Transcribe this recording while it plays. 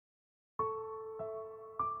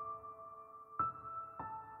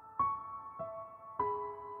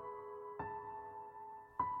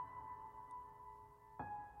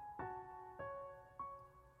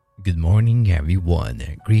Good morning, everyone.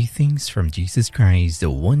 Greetings from Jesus Christ,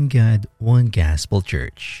 the one God, one gospel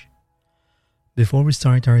church. Before we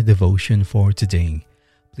start our devotion for today,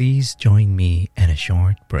 please join me in a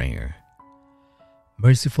short prayer.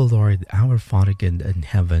 Merciful Lord, our Father God in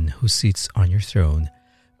heaven who sits on your throne,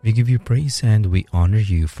 we give you praise and we honor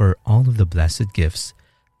you for all of the blessed gifts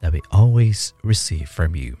that we always receive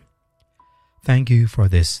from you. Thank you for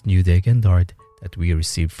this new day again, Lord, that we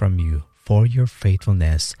receive from you, for your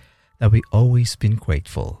faithfulness, that we always been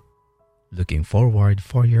grateful, looking forward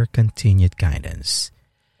for your continued guidance.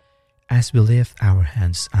 As we lift our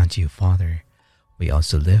hands unto you, Father, we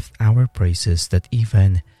also lift our praises that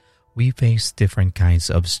even we face different kinds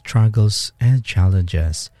of struggles and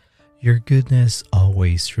challenges, your goodness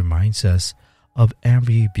always reminds us of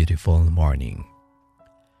every beautiful morning.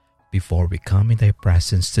 Before we come in thy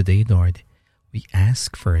presence today, Lord, we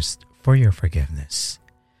ask first for your forgiveness.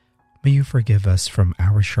 May you forgive us from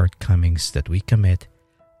our shortcomings that we commit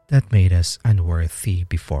that made us unworthy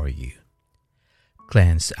before you.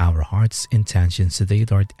 Cleanse our hearts' intentions today,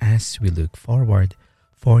 Lord, as we look forward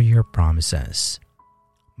for your promises.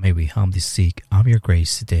 May we humbly seek of your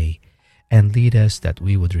grace today and lead us that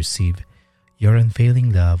we would receive your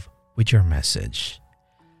unfailing love with your message.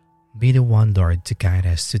 Be the one, Lord, to guide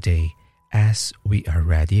us today as we are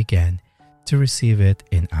ready again to receive it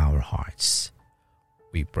in our hearts.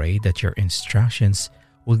 We pray that your instructions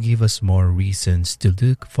will give us more reasons to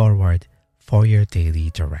look forward for your daily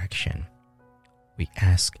direction. We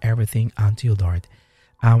ask everything unto you, Lord,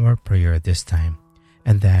 our prayer this time,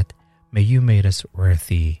 and that may you make us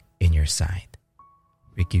worthy in your sight.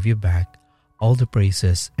 We give you back all the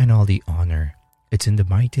praises and all the honor. It's in the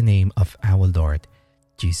mighty name of our Lord,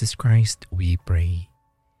 Jesus Christ, we pray.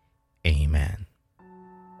 Amen.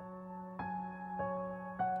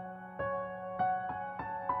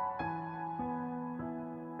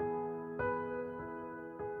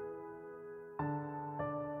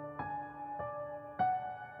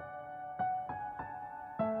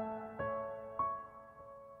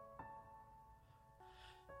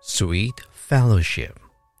 Sweet Fellowship.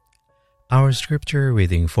 Our scripture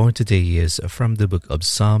reading for today is from the book of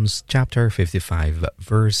Psalms chapter 55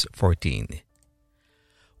 verse 14.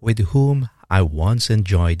 With whom I once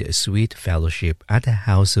enjoyed a sweet fellowship at the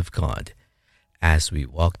house of God, as we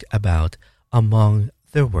walked about among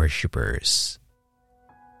the worshippers.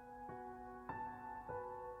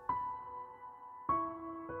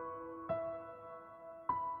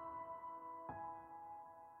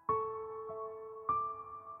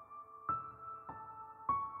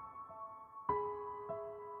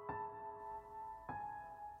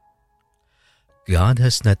 God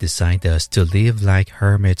has not designed us to live like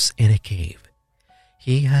hermits in a cave.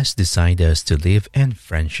 He has designed us to live in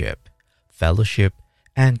friendship, fellowship,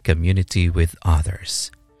 and community with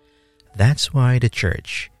others. That's why the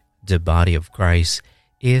church, the body of Christ,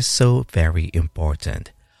 is so very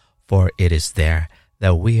important, for it is there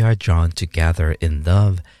that we are drawn together in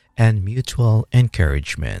love and mutual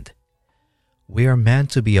encouragement. We are meant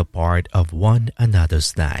to be a part of one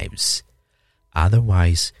another's lives.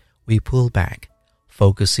 Otherwise, we pull back,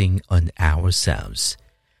 focusing on ourselves,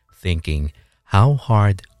 thinking how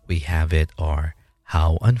hard we have it or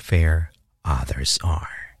how unfair others are.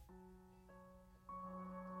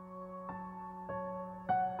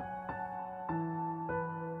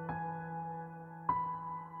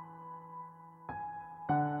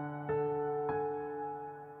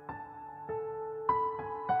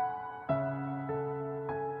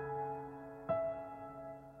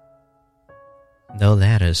 Now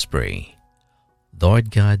let us pray.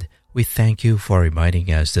 Lord God, we thank you for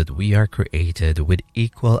reminding us that we are created with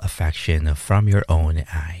equal affection from your own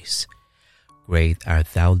eyes. Great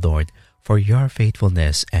art thou, Lord, for your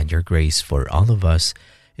faithfulness and your grace for all of us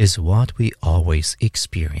is what we always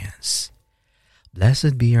experience.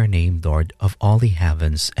 Blessed be your name, Lord, of all the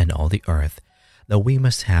heavens and all the earth, that we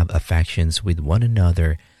must have affections with one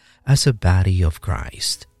another as a body of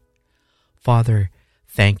Christ. Father,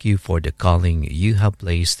 thank you for the calling you have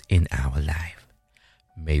placed in our life.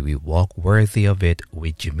 May we walk worthy of it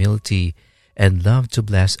with humility and love to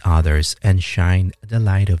bless others and shine the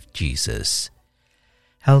light of Jesus.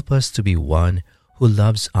 Help us to be one who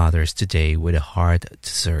loves others today with a heart to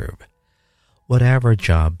serve. Whatever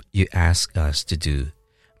job you ask us to do,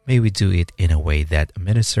 may we do it in a way that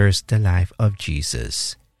ministers the life of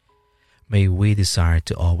Jesus. May we desire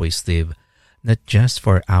to always live not just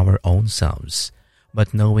for our own selves,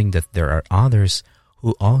 but knowing that there are others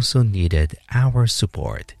who also needed our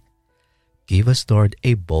support. Give us, Lord,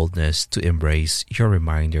 a boldness to embrace your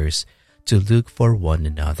reminders to look for one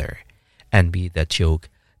another and be that yoke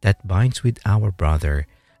that binds with our brother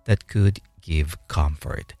that could give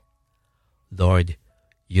comfort. Lord,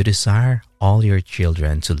 you desire all your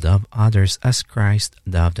children to love others as Christ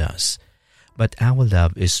loved us, but our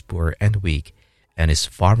love is poor and weak and is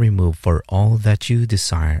far removed for all that you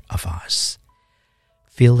desire of us.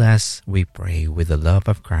 Fill us, we pray, with the love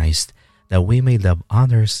of Christ, that we may love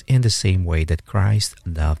others in the same way that Christ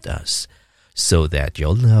loved us, so that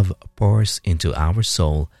your love pours into our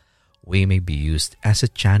soul. We may be used as a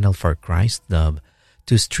channel for Christ's love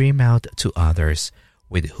to stream out to others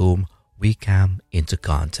with whom we come into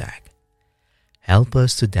contact. Help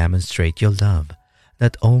us to demonstrate your love,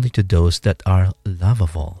 not only to those that are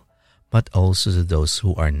lovable, but also to those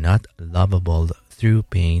who are not lovable through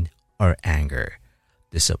pain or anger,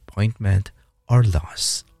 disappointment or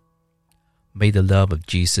loss. May the love of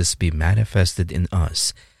Jesus be manifested in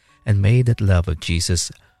us, and may that love of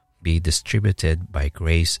Jesus be distributed by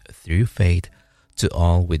grace through faith to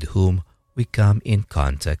all with whom we come in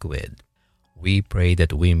contact with. We pray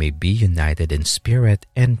that we may be united in spirit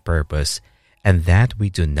and purpose, and that we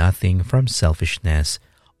do nothing from selfishness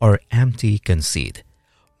or empty conceit,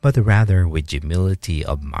 but rather with humility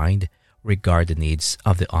of mind regard the needs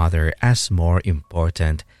of the other as more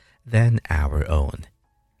important than our own.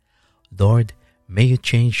 Lord, may you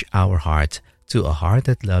change our heart to a heart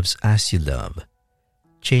that loves as you love.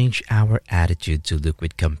 Change our attitude to look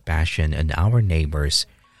with compassion on our neighbors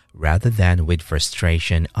rather than with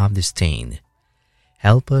frustration of disdain.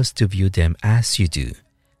 Help us to view them as you do,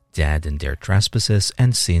 dead in their trespasses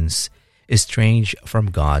and sins, estranged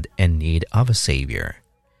from God and need of a Savior.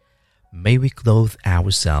 May we clothe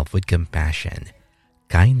ourselves with compassion,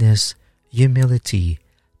 kindness, humility,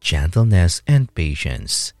 gentleness, and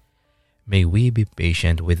patience. May we be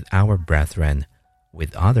patient with our brethren,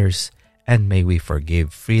 with others, and may we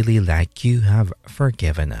forgive freely like you have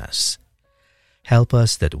forgiven us. Help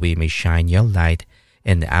us that we may shine your light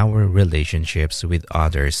in our relationships with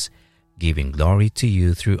others, giving glory to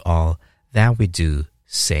you through all that we do,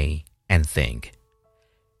 say, and think.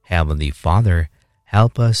 Heavenly Father,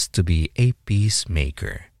 help us to be a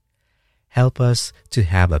peacemaker. Help us to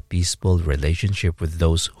have a peaceful relationship with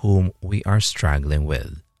those whom we are struggling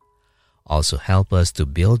with. Also help us to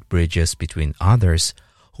build bridges between others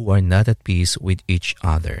who are not at peace with each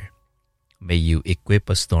other. May you equip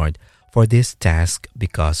us, Lord, for this task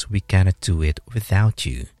because we cannot do it without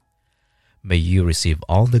you. May you receive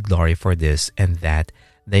all the glory for this, and that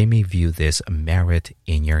they may view this merit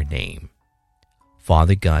in your name.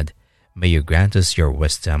 Father God, may you grant us your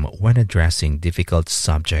wisdom when addressing difficult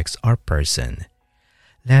subjects or person.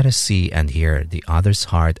 Let us see and hear the other's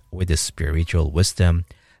heart with the spiritual wisdom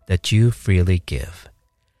that you freely give.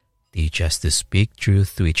 Teach us to speak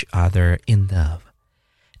truth to each other in love.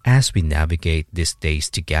 As we navigate these days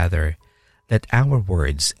together, let our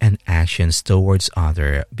words and actions towards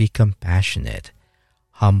others be compassionate,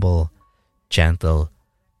 humble, gentle,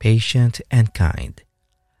 patient, and kind.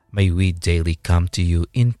 May we daily come to you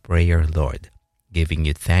in prayer, Lord, giving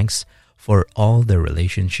you thanks for all the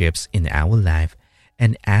relationships in our life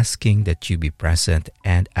and asking that you be present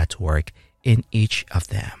and at work in each of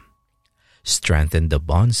them. Strengthen the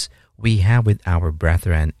bonds we have with our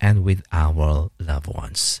brethren and with our loved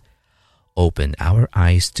ones. Open our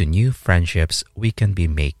eyes to new friendships we can be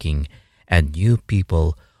making and new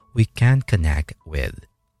people we can connect with.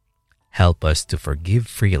 Help us to forgive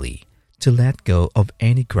freely, to let go of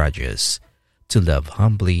any grudges, to love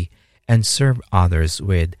humbly, and serve others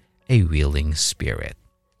with a willing spirit.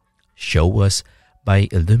 Show us, by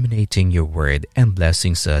illuminating your word and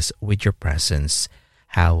blessing us with your presence,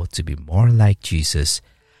 how to be more like Jesus,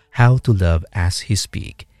 how to love as he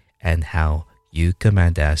speaks, and how you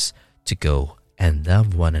command us to go and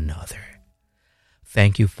love one another.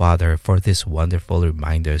 Thank you, Father, for these wonderful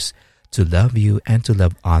reminders to love you and to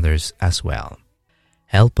love others as well.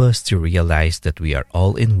 Help us to realize that we are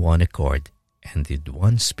all in one accord and in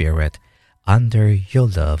one spirit under your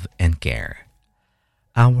love and care.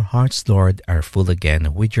 Our hearts, Lord, are full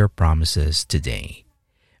again with your promises today.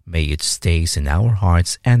 May it stay in our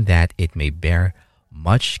hearts and that it may bear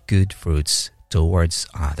much good fruits towards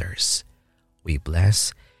others. We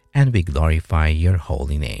bless and we glorify your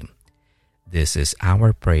holy name. This is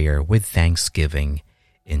our prayer with thanksgiving.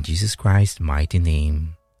 In Jesus Christ's mighty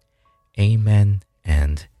name. Amen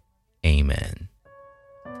and amen.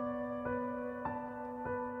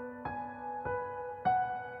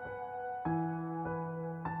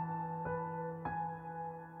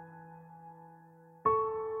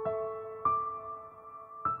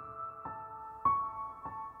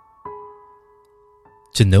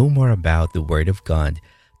 To know more about the Word of God,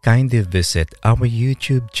 kindly visit our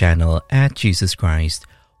YouTube channel at Jesus Christ,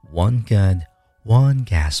 One God, One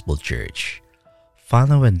Gospel Church.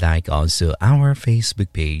 Follow and like also our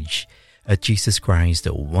Facebook page at Jesus Christ,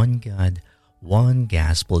 the One God, One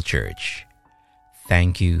Gospel Church.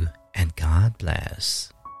 Thank you and God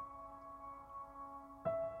bless.